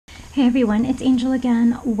Hey everyone, it's Angel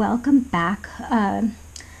again. Welcome back. I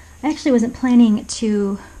actually wasn't planning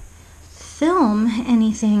to film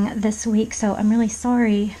anything this week, so I'm really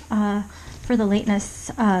sorry for the lateness,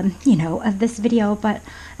 of this video, but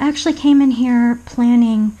I actually came in here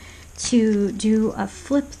planning to do a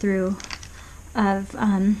flip through of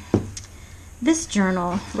this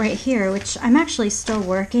journal right here, which I'm actually still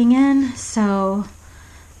working in, so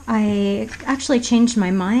I actually changed my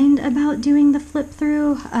mind about doing the flip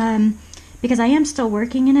through because I am still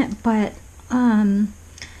working in it, but I'm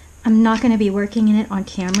not going to be working in it on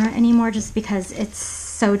camera anymore just because it's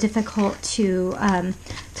so difficult to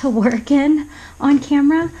work in on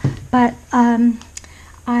camera. But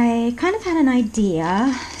I kind of had an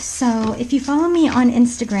idea. So if you follow me on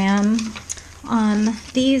Instagram,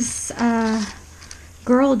 these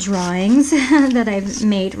girl drawings that I've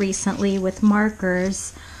made recently with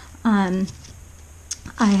markers, I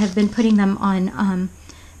have been putting them on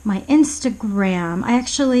my Instagram. I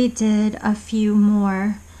actually did a few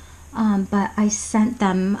more, but I sent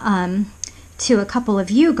them to a couple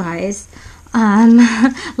of you guys.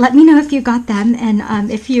 Let me know if you got them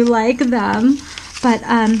and if you like them. But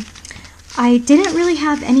I didn't really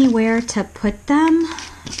have anywhere to put them.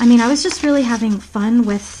 I mean, I was just really having fun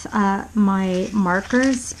with my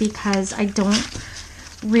markers because I don't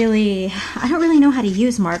really know how to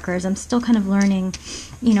use markers. I'm still kind of learning,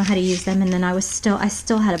 how to use them. And then I still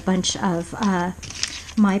had a bunch of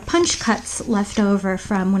my punch cuts left over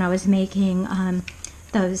from when I was making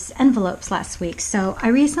those envelopes last week. So I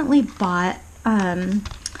recently bought an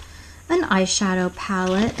eyeshadow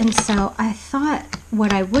palette, and so I thought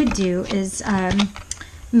what I would do is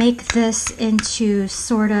make this into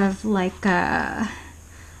sort of like a,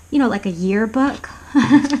 like a yearbook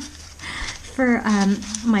for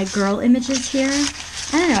my girl images here.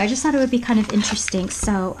 I don't know, I just thought it would be kind of interesting.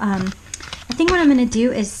 So I think what I'm going to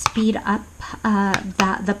do is speed up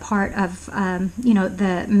the part of,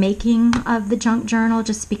 the making of the junk journal,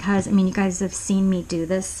 just because, I mean, you guys have seen me do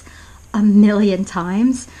this a million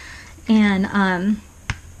times. And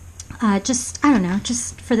just, I don't know,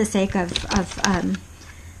 just for the sake of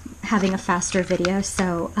having a faster video.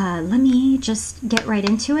 So let me just get right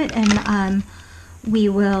into it, and we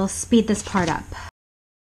will speed this part up.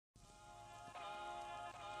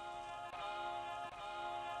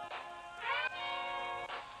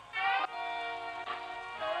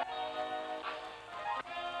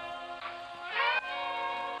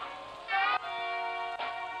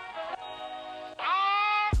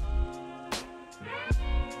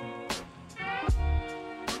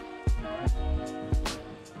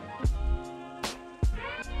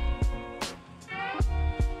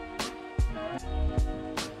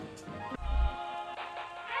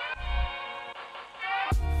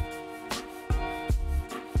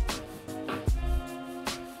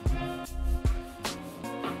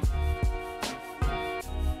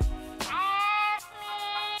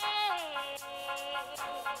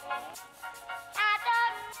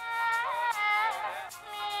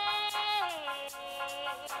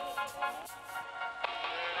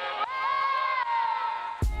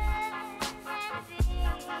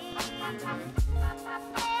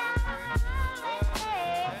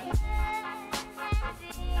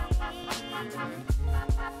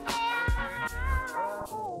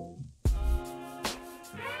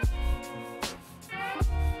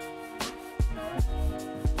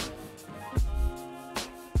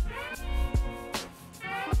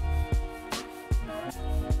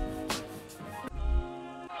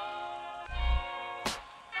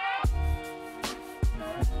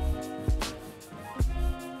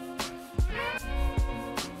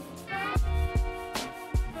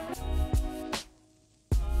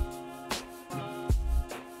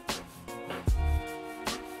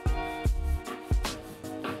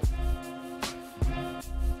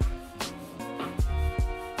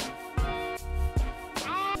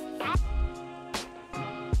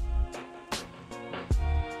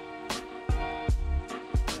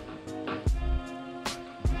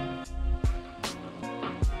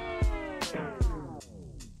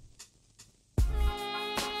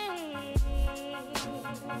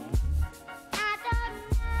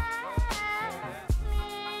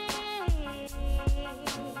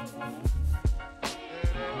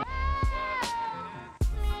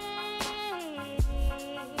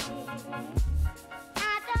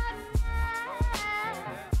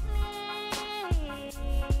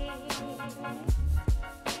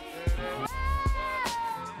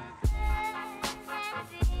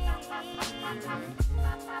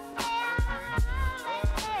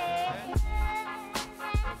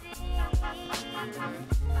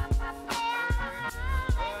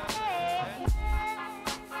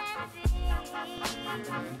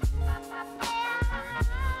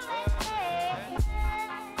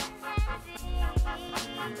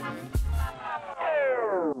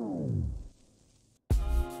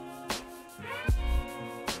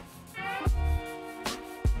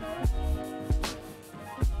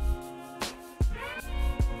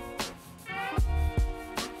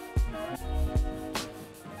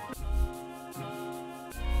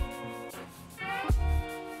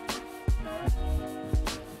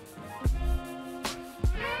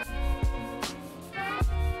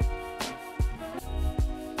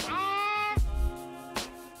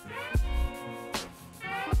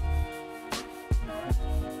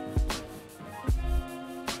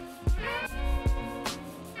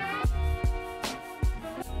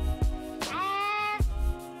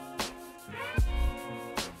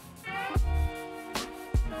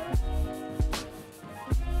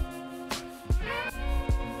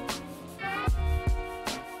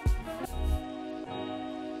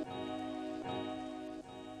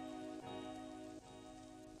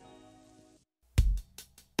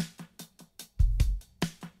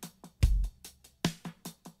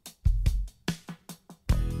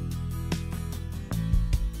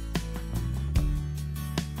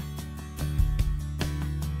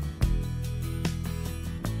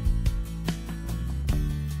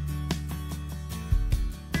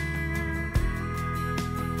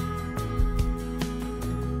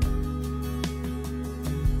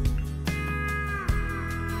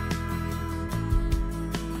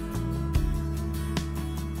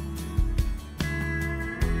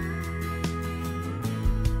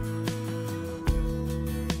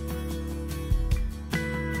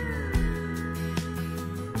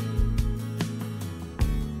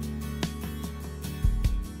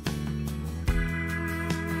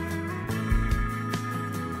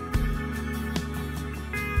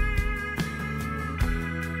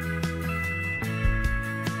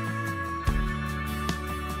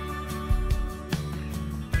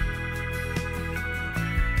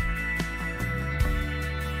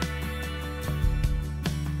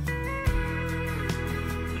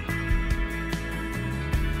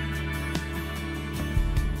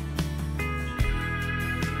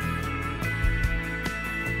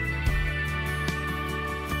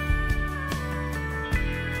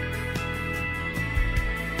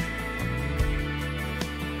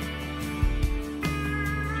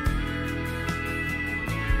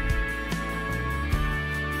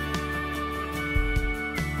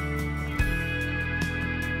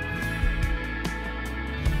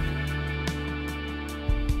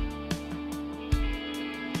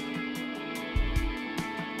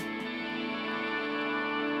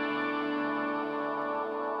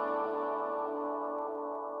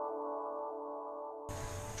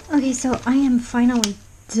 Okay, so I am finally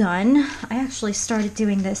done. I actually started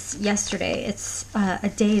doing this yesterday. It's a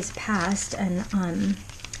day has passed, and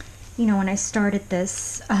you know, when I started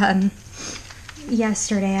this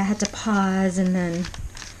yesterday, I had to pause, and then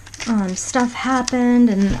stuff happened,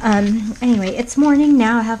 and anyway, it's morning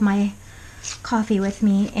now. I have my coffee with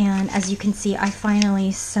me, and as you can see, I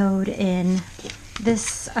finally sewed in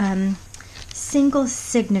this single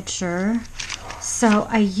signature. So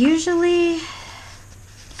I usually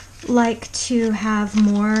like to have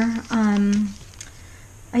more. I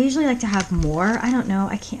usually like to have more. I don't know.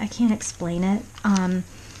 I can't explain it.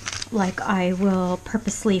 Like I will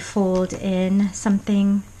purposely fold in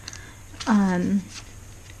something,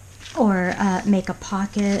 or make a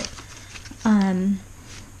pocket. But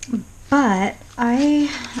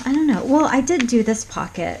I don't know. Well, I did do this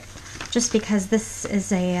pocket just because this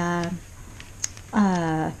is a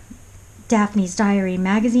Daphne's Diary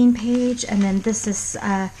magazine page, and then this is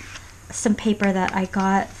some paper that I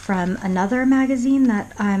got from another magazine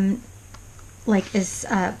that like is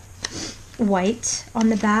white on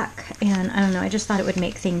the back, and I don't know, I just thought it would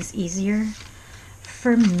make things easier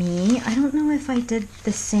for me. I don't know if I did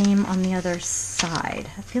the same on the other side.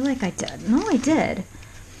 I feel like I did. No, I did.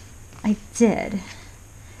 I did.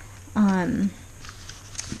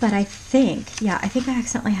 But I think, yeah, I think I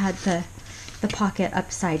accidentally had the pocket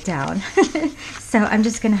upside down. So I'm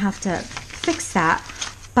just gonna have to fix that.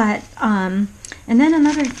 But and then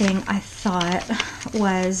another thing I thought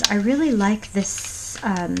was, I really like this.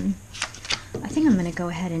 I think I'm gonna go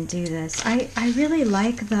ahead and do this. I really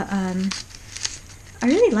like the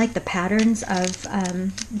patterns of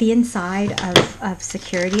the inside of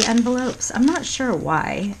security envelopes. I'm not sure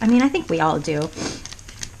why. I mean, I think we all do.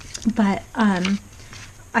 But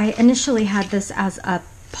I initially had this as a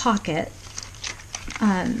pocket.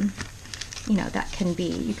 You know, that can be,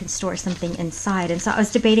 you can store something inside, and so I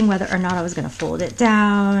was debating whether or not I was going to fold it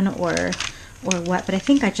down or what, but I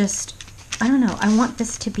think I just I don't know, I want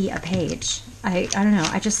this to be a page. I don't know,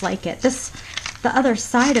 I just like it. The other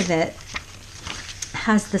side of it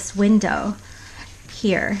has this window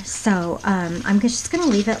here, so I'm just gonna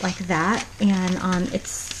leave it like that, and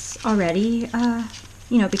it's already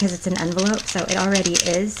you know, because it's an envelope, so it already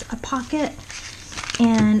is a pocket.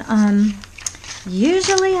 And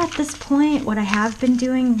usually at this point, what I have been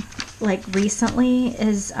doing like recently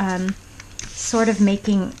is sort of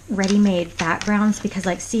making ready-made backgrounds, because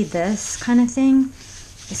like, see this kind of thing,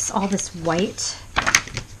 all this white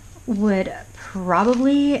would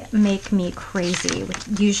probably make me crazy,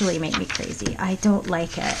 would usually make me crazy. I don't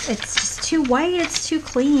like it. It's just too white, it's too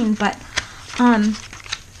clean. But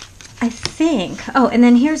I think, oh, and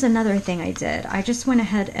then here's another thing I did. I just went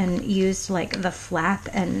ahead and used like the flap,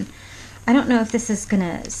 and I don't know if this is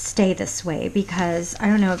gonna stay this way, because I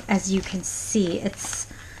don't know if, as you can see, it's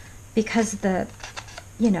because the,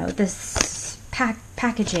 you know, this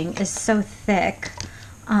packaging is so thick.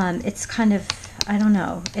 It's kind of, I don't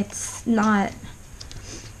know, it's not,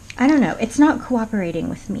 I don't know, it's not cooperating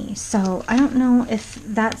with me. So I don't know if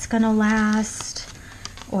that's gonna last,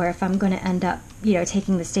 or if I'm gonna end up, you know,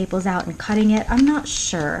 taking the staples out and cutting it. I'm not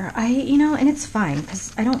sure. You know, and it's fine,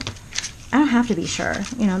 because I don't have to be sure.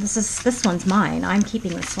 You know, this one's mine. I'm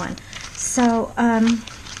keeping this one. So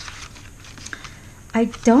I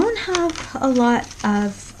don't have a lot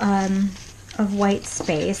of white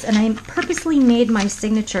space, and I purposely made my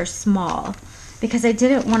signature small because I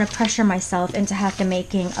didn't want to pressure myself into having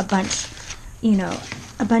making a bunch, you know,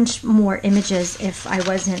 a bunch more images if I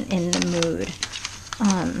wasn't in the mood,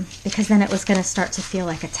 because then it was going to start to feel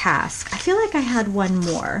like a task. I feel like I had one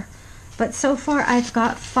more, but so far I've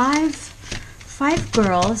got five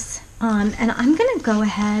girls, and I'm going to go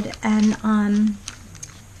ahead and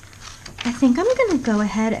I think I'm going to go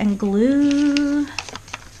ahead and glue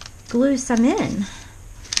some in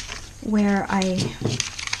where I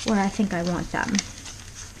think I want them.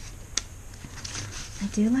 I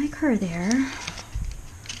do like her there,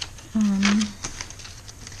 but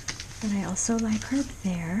I also like her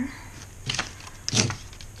there.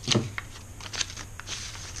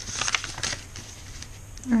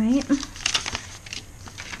 All right.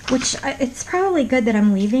 Which it's probably good that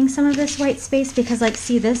I'm leaving some of this white space, because like,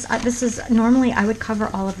 see this, this is normally I would cover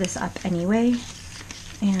all of this up anyway,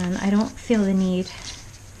 and I don't feel the need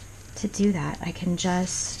to do that. I can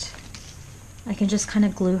just kind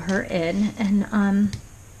of glue her in, and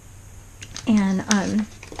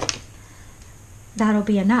that'll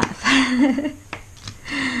be enough. I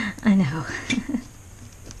know.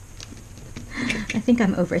 I think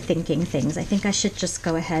I'm overthinking things. I think I should just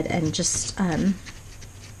go ahead and just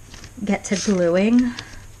get to gluing.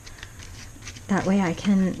 That way I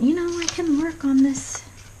can, you know, I can work on this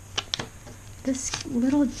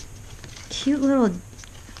little cute little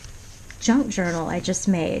junk journal I just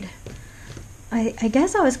made. I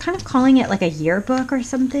guess I was kind of calling it like a yearbook or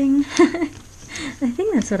something. I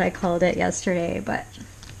think that's what I called it yesterday, but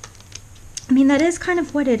I mean, that is kind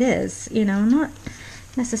of what it is, you know, not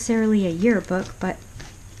necessarily a yearbook, but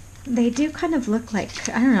they do kind of look like,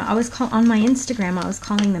 I don't know, on my Instagram I was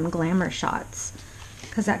calling them glamour shots,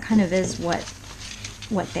 because that kind of is what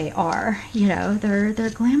they are, you know, they're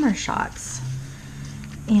glamour shots.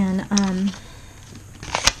 And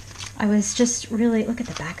I was just really, look at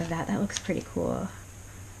the back of that, that looks pretty cool.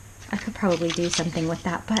 I could probably do something with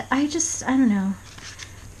that, but I don't know.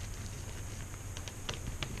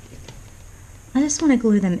 I just want to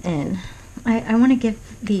glue them in. I want to give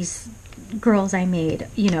these girls I made,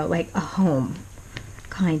 you know, like a home,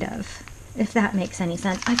 kind of, if that makes any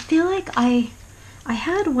sense. I feel like I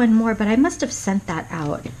had one more, but I must have sent that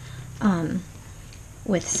out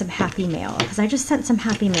with some happy mail, because I just sent some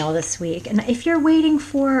happy mail this week. And if you're waiting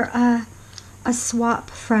for a swap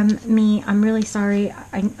from me, I'm really sorry.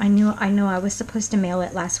 I know I was supposed to mail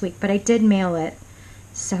it last week, but I did mail it.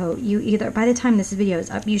 So you either, by the time this video is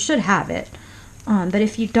up, you should have it. But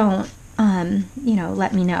if you don't, you know,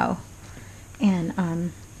 let me know, and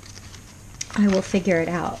I will figure it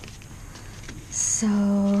out. So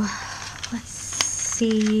let's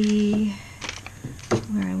see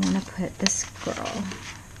where I want to put this girl.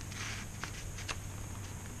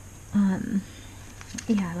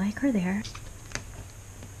 Yeah, I like her there.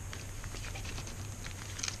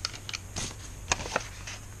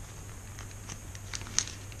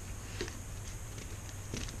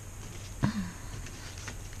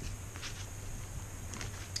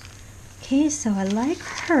 Okay, so I like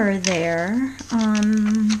her there.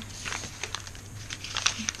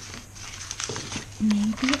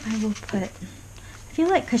 Maybe I will put, I feel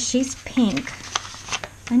like, because she's pink,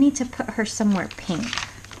 I need to put her somewhere pink.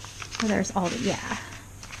 Where there's all the, yeah.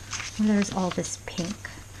 There's all this pink.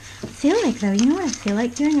 I feel like, though, you know what I feel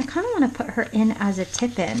like doing? I kind of want to put her in as a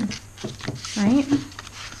tip-in, right?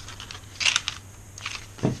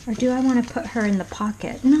 Or do I want to put her in the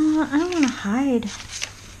pocket? No, I don't want to hide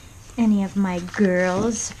any of my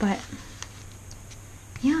girls, but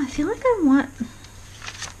yeah, I feel like I want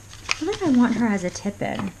her as a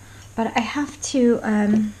tip-in, but I have to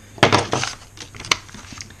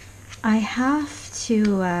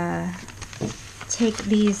take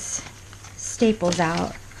these staples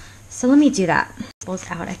out. So let me do that. Staples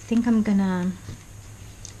out. I think I'm gonna,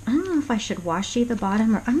 I don't know if I should washi the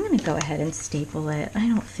bottom, or I'm gonna go ahead and staple it. I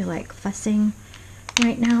don't feel like fussing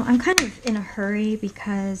right now. I'm kind of in a hurry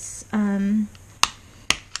because I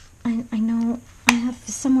know I have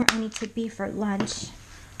somewhere I need to be for lunch,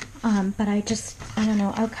 but I don't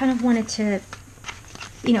know, I kind of wanted to,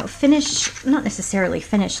 you know, finish, not necessarily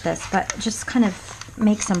finish this, but just kind of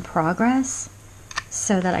make some progress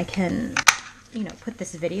so that I can, you know, put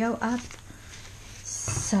this video up.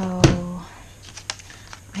 So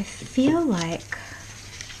I feel like,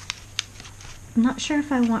 I'm not sure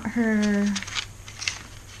if I want her,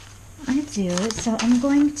 I do, so I'm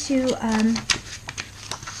going to, I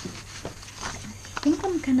think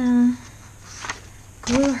I'm gonna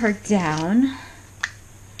glue her down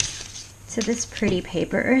to this pretty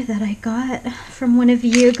paper that I got from one of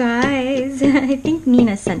you guys. I think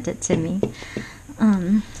Nina sent it to me.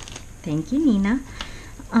 Thank you, Nina.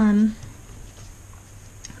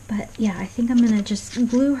 But yeah, I think I'm gonna just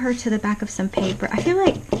glue her to the back of some paper. I feel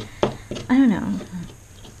like, I don't know,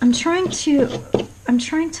 I'm trying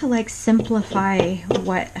to like simplify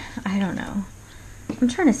what, I don't know. I'm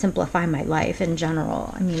trying to simplify my life in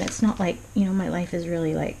general. I mean, it's not like, you know, my life is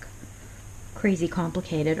really like crazy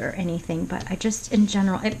complicated or anything, but I just, in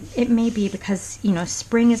general, it may be because, you know,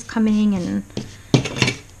 spring is coming and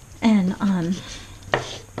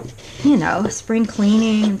you know, spring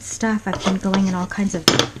cleaning and stuff. I've been going in all kinds of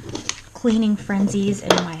cleaning frenzies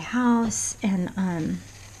in my house, and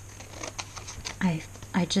I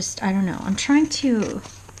don't know. I'm trying to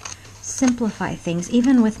simplify things,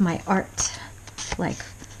 even with my art, like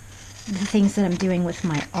the things that I'm doing with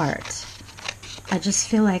my art. I just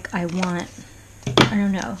feel like I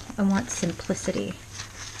don't know, I want simplicity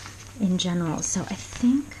in general. So I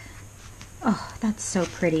think, oh, that's so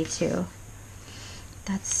pretty too.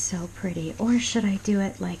 That's so pretty. Or should I do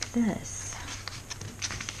it like this?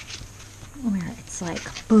 Where it's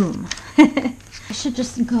like, boom. I should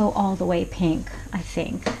just go all the way pink, I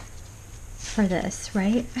think, for this,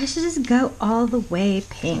 right? I should just go all the way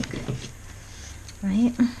pink,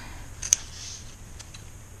 right?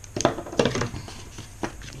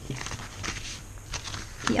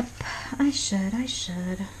 Yep, I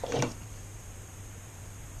should.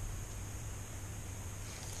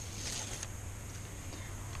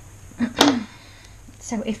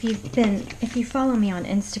 So if you follow me on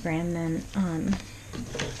Instagram, then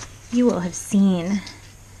you will have seen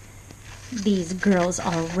these girls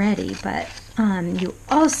already, but you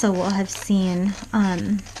also will have seen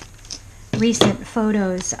recent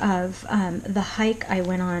photos of the hike I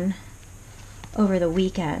went on over the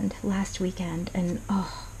weekend, last weekend, and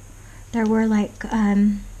oh, there were like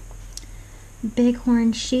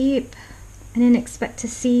bighorn sheep. I didn't expect to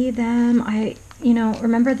see them. You know,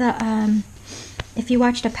 remember the if you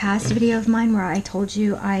watched a past video of mine where I told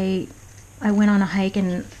you I went on a hike,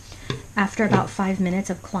 and after about 5 minutes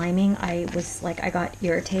of climbing, I was like, I got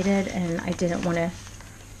irritated and I didn't want to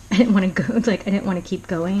go, like I didn't want to keep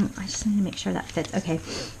going. I just need to make sure that fits. Okay.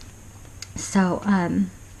 So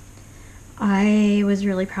I was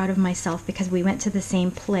really proud of myself because we went to the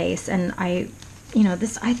same place, and I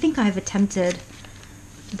think I've attempted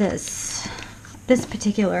this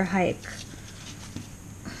particular hike.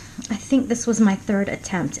 I think this was my 3rd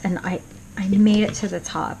attempt, and I made it to the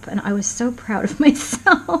top, and I was so proud of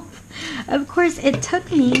myself. Of course, it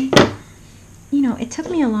took me, you know, it took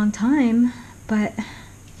me a long time, but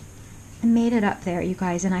I made it up there, you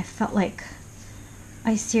guys, and I felt like,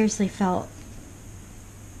 I seriously felt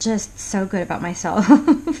just so good about myself.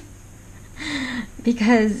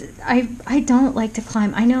 Because I don't like to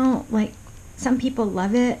climb. I know, like, some people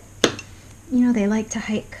love it. You know, they like to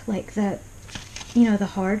hike, like, the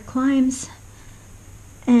hard climbs.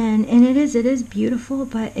 And it is beautiful,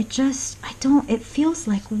 but it just, it feels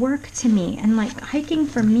like work to me. And, like, hiking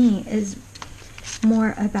for me is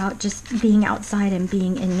more about just being outside and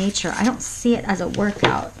being in nature. I don't see it as a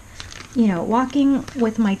workout. You know, walking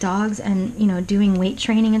with my dogs and, you know, doing weight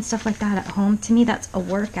training and stuff like that at home, to me, that's a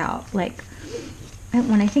workout. Like,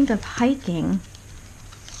 when I think of hiking,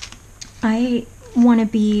 I want to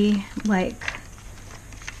be, like,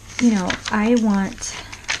 you know, I want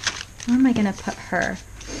Where am I going to put her?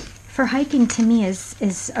 For hiking, to me,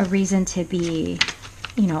 is a reason to be,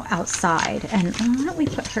 you know, outside. And why don't we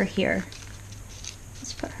put her here?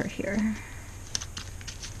 Let's put her here.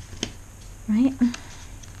 Right? I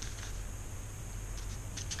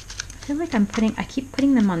feel like I keep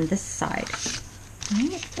putting them on this side.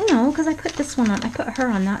 Right? No, because I put this one on, I put her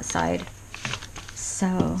on that side.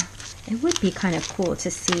 So it would be kind of cool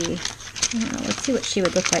to see. I don't know, let's see what she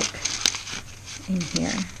would look like in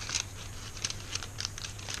here.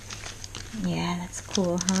 Yeah, that's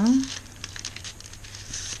cool, huh?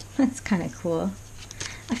 That's kind of cool.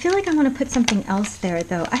 I feel like I want to put something else there,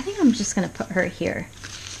 though. I think I'm just going to put her here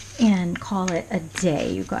and call it a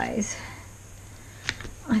day, you guys.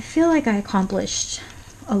 I feel like I accomplished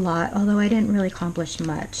a lot, although I didn't really accomplish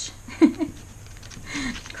much.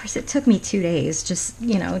 Of course, it took me 2 days just,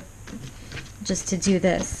 you know, just to do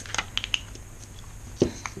this.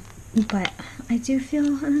 But I do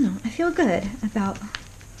feel, I don't know, I feel good about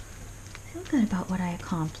what I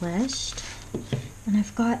accomplished. And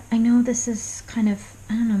I've got, I know this is kind of,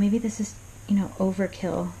 I don't know, maybe this is, you know,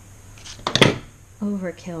 overkill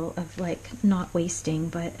of like not wasting,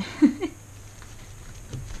 but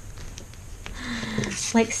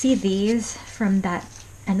like, see these from that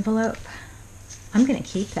envelope? I'm gonna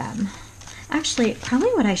keep them. Actually,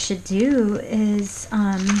 probably what I should do is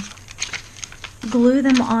glue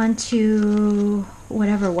them onto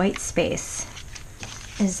whatever white space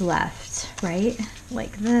is left, right?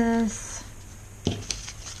 Like this.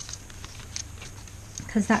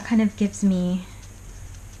 Because that kind of gives me,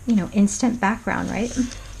 you know, instant background, right?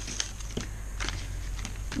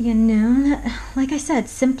 You know, like I said,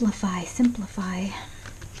 simplify, simplify.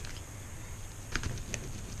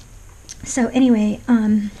 So anyway,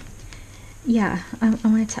 yeah, I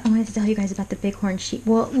wanted to tell you guys about the bighorn sheep.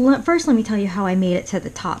 Well, first let me tell you how I made it to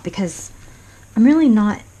the top, because I'm really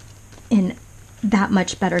not in that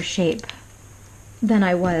much better shape than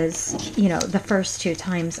I was, you know, the first 2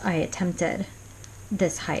 times I attempted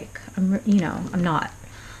this hike. I'm not.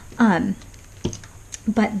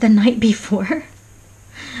 But the night before,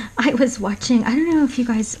 I was watching, I don't know if you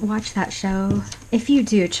guys watch that show. If you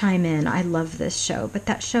do, chime in. I love this show. But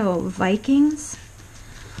that show, Vikings,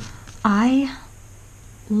 I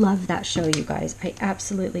love that show, you guys. I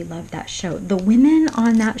absolutely love that show. The women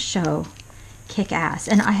on that show kick ass.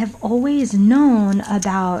 And I have always known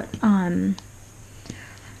about,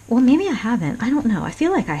 well, maybe I haven't. I don't know. I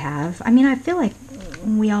feel like I have. I mean, I feel like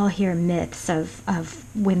we all hear myths of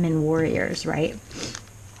women warriors, right?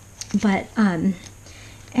 But,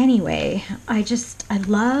 anyway, I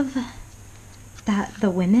love that the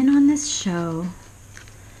women on this show,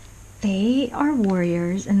 they are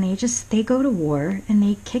warriors, and they go to war, and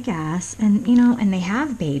they kick ass, and, you know, and they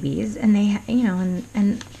have babies, and they, you know,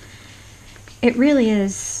 and it really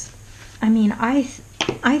is, I mean, I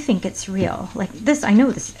think it's real. Like this, I know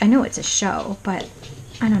it's a show, but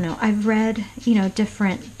I don't know. I've read, you know,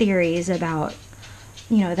 different theories about,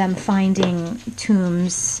 you know, them finding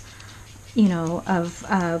tombs, you know,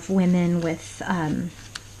 of women with,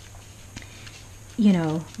 you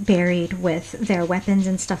know, buried with their weapons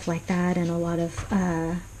and stuff like that. And a lot of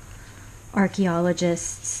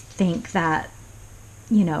archaeologists think that,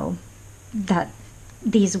 you know, that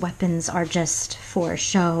these weapons are just for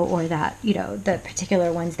show, or that, you know, the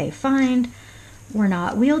particular ones they find were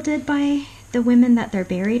not wielded by the women that they're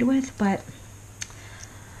buried with. But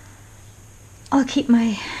I'll keep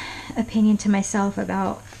my opinion to myself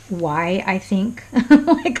about why I think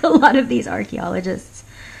like a lot of these archaeologists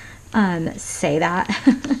say that.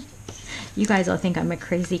 You guys will think I'm a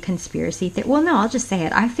crazy conspiracy theorist. Well, no, I'll just say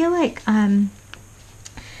it. I feel like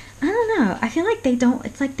I don't know. I feel like they don't,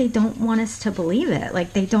 it's like they don't want us to believe it.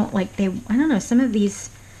 Like they don't, like they, I don't know, some of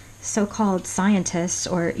these so-called scientists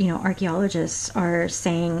or, you know, archaeologists are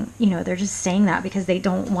saying, you know, they're just saying that because they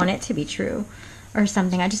don't want it to be true or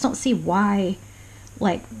something. I just don't see why,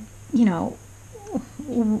 like, you know,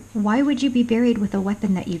 why would you be buried with a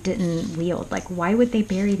weapon that you didn't wield? Like, why would they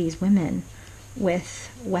bury these women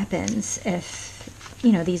with weapons if,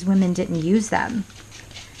 you know, these women didn't use them?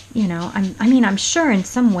 You know, I mean, I'm sure in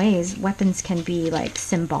some ways weapons can be like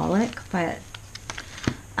symbolic, but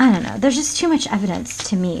I don't know. There's just too much evidence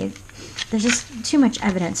to me. There's just too much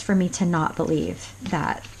evidence for me to not believe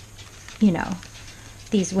that, you know,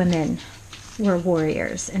 these women were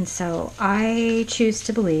warriors. And so I choose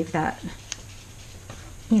to believe that,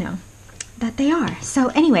 you know, that they are. So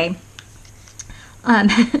anyway, I'm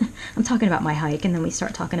talking about my hike and then we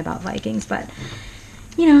start talking about Vikings, but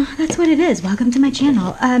you know, that's what it is. Welcome to my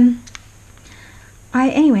channel.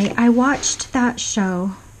 Anyway, I watched that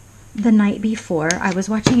show the night before. I was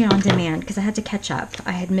watching it on demand because I had to catch up.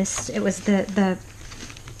 I had missed, it was the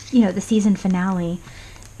you know, the season finale.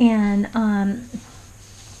 And I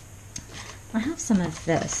have some of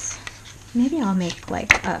this. Maybe I'll make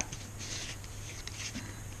like a,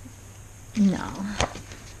 no.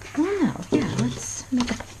 Oh no, yeah, let's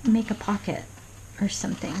make a pocket or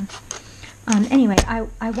something. Anyway,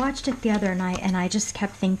 I watched it the other night and I just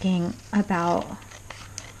kept thinking about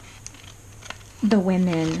the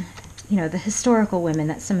women, you know, the historical women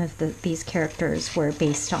that some of these characters were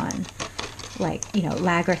based on. Like, you know,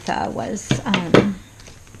 Lagertha was,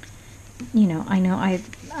 you know, I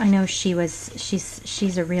know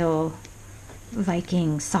she's a real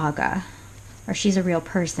Viking saga, or she's a real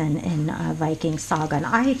person in Viking saga, and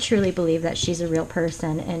I truly believe that she's a real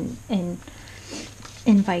person in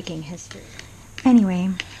Viking history. Anyway,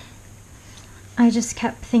 I just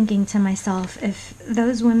kept thinking to myself, if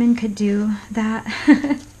those women could do that,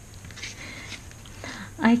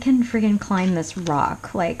 I can friggin' climb this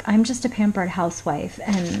rock. Like, I'm just a pampered housewife,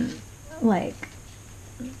 and like,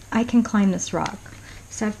 I can climb this rock.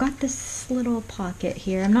 So I've got this little pocket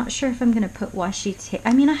here. I'm not sure if I'm gonna put washi tape.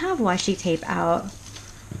 I mean, I have washi tape out,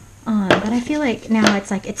 but I feel like now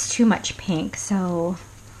it's too much pink, so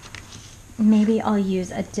maybe I'll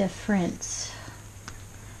use a different,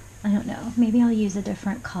 I don't know, maybe I'll use a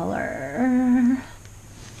different color.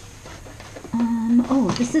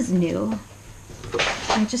 Oh, this is new.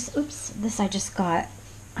 I just got,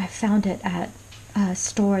 I found it at a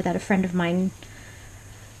store that a friend of mine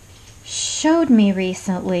showed me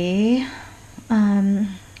recently,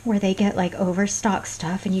 where they get like overstock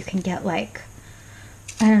stuff, and you can get like,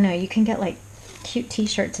 I don't know, you can get like cute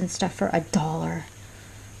t-shirts and stuff for $1.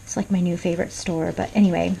 It's like my new favorite store. But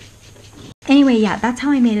anyway, yeah, that's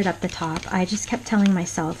how I made it up the top. I just kept telling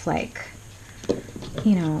myself, like,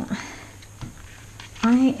 you know,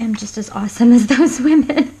 I am just as awesome as those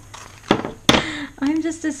women. I'm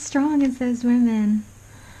just as strong as those women.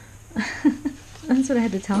 That's what I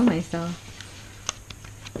had to tell myself.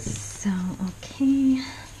 So, okay.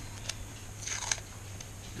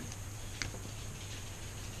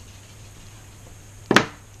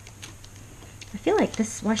 I feel like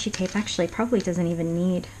this washi tape actually probably doesn't even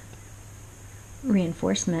need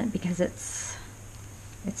reinforcement because it's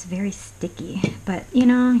very sticky. But, you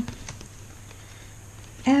know,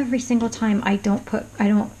 every single time I don't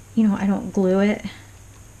glue it,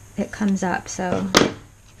 it comes up. So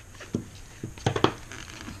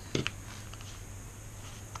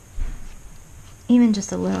even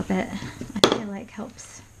just a little bit, I feel like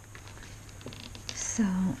helps. So,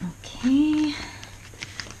 okay.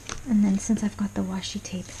 And then since I've got the washi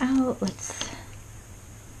tape out, let's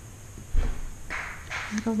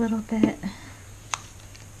add a little bit.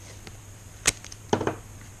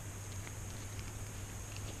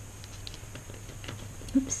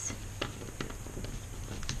 Oops.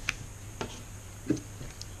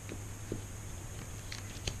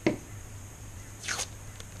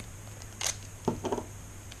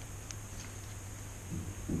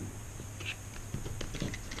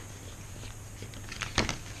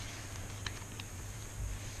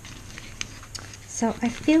 So I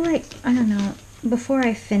feel like, I don't know, before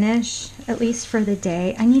I finish, at least for the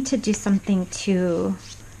day, I need to do something to,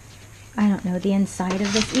 I don't know, the inside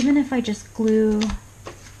of this. Even if I just glue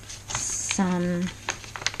some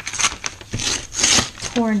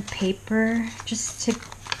torn paper, just to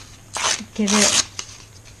give it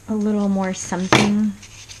a little more something,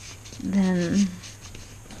 then,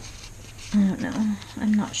 I don't know,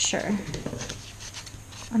 I'm not sure.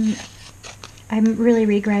 I'm really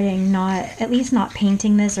regretting at least not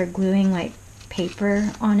painting this or gluing like paper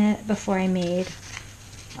on it before I made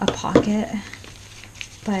a pocket,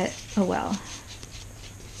 but oh well.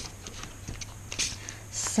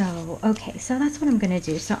 So, okay, so that's what I'm gonna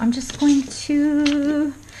do. So I'm just going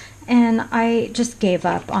to, and I just gave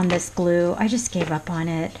up on this glue. I just gave up on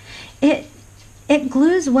it. It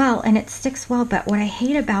glues well and it sticks well, but what I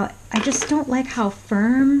hate about, I just don't like how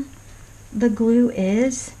firm the glue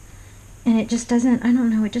is. And it just doesn't, I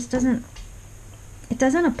don't know, it doesn't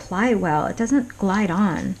apply well. It doesn't glide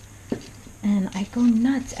on. And I go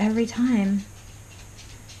nuts every time.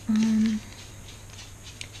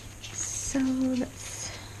 So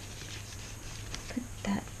let's put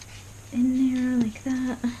that in there like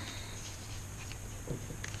that.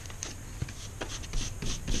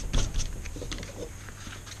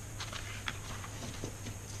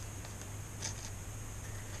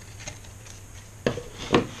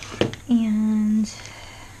 And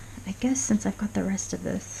I guess since I've got the rest of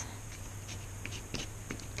this,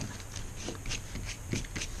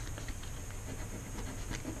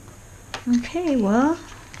 okay, well,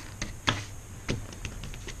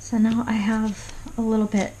 So now I have a little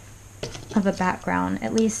bit of a background,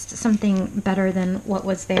 at least something better than what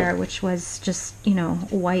was there, which was just, you know,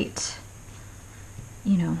 white,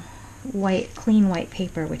 clean white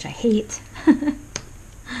paper, which I hate.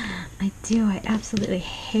 I do, I absolutely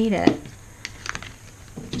hate it.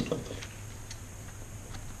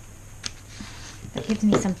 That gives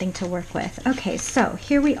me something to work with. Okay, so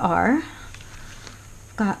here we are.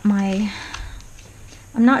 Got my,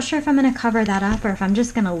 I'm not sure if I'm going to cover that up or if I'm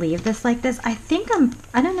just going to leave this like this. I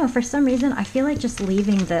don't know, for some reason, I feel like just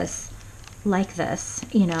leaving this like this,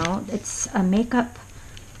 you know. It's a makeup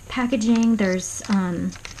packaging. There's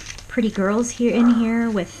pretty girls in here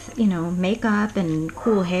with, you know, makeup and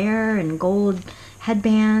cool hair and gold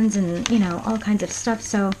headbands and, you know, all kinds of stuff.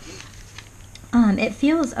 So it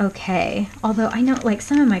feels okay. Although I know, like,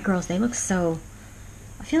 some of my girls, they look so,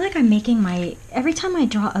 I feel like I'm making every time I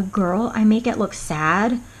draw a girl, I make it look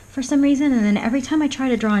sad for some reason, and then every time I try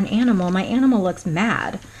to draw an animal, my animal looks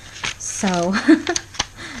mad. So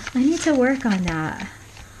I need to work on that.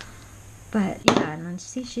 But yeah, and then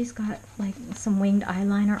see, she's got like some winged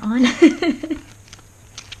eyeliner on.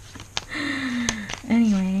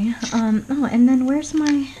 Anyway, oh, and then where's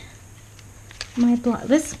my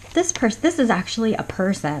this person? This is actually a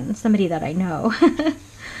person, somebody that I know.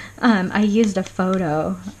 I used a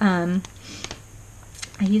photo. I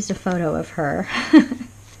used a photo of her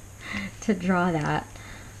to draw that.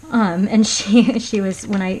 And she was,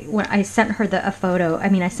 when I sent her a photo, I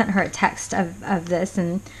mean, I sent her a text of this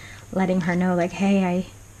and letting her know, like, hey,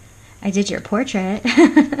 I did your portrait.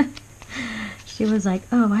 She was like,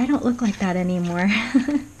 oh, I don't look like that anymore.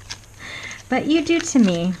 But you do to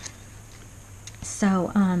me.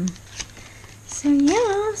 So, so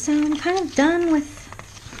yeah, so I'm kind of done with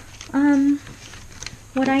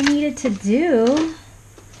what I needed to do.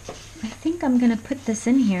 I think I'm gonna put this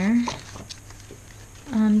in here,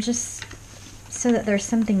 just so that there's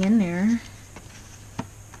something in there.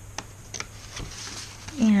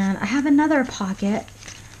 And I have another pocket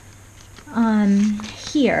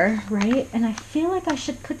here, right? And I feel like I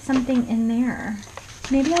should put something in there.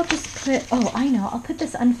 Maybe I'll just put, oh, I know, I'll put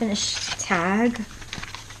this unfinished tag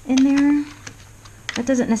in there. That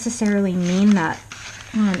doesn't necessarily mean that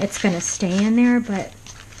it's going to stay in there, but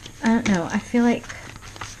I don't know. I feel like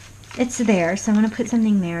it's there, so I'm going to put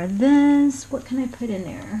something there. This, what can I put in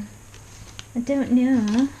there? I don't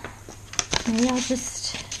know. Maybe I'll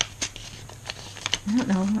just, I don't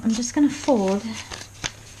know. I'm just going to fold.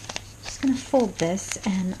 Just going to fold this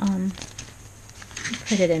and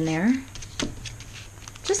put it in there.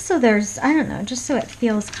 Just so there's, I don't know, just so it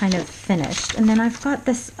feels kind of finished. And then I've got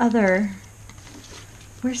this other,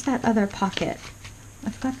 where's that other pocket?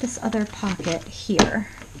 I've got this other pocket here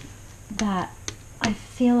that I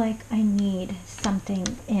feel like I need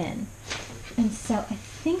something in. And so I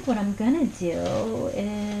think what I'm gonna do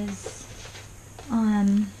is,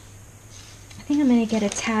 I think I'm gonna get a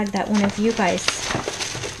tag that one of you guys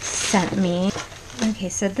sent me. Okay,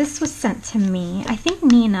 so this was sent to me. I think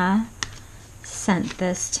Nina sent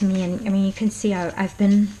this to me, and I mean, you can see I've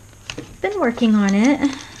been working on it.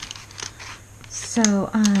 So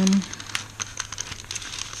I'm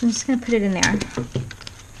just gonna put it in there.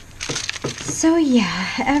 So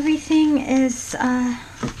yeah, everything is, I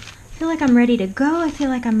feel like I'm ready to go. I feel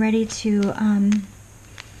like I'm ready to,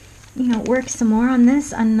 you know, work some more on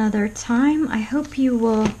this another time. I hope you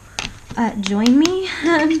will join me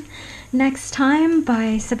next time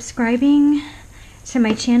by subscribing to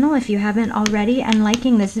my channel if you haven't already, and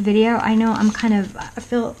liking this video. I know I'm kind of, I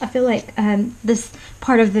feel like this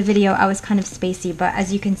part of the video I was kind of spacey, but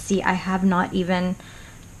as you can see, I have not even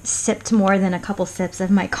sipped more than a couple sips of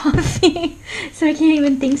my coffee. So I can't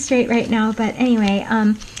even think straight right now. But anyway,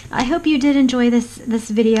 I hope you did enjoy this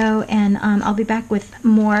video, and I'll be back with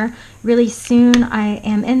more really soon. I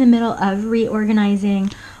am in the middle of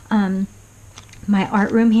reorganizing my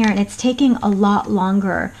art room here, and it's taking a lot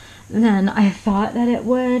longer than I thought that it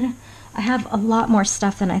would. I have a lot more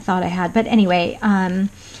stuff than I thought I had. But anyway,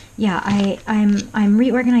 yeah, I'm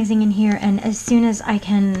reorganizing in here, and as soon as I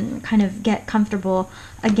can kind of get comfortable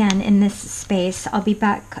again in this space, I'll be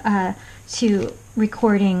back to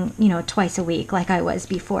recording, you know, twice a week like I was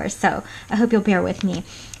before. So I hope you'll bear with me.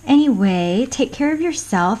 Anyway, take care of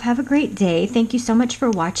yourself. Have a great day. Thank you so much for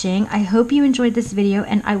watching. I hope you enjoyed this video,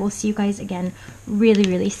 and I will see you guys again really,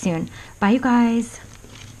 really soon. Bye, you guys.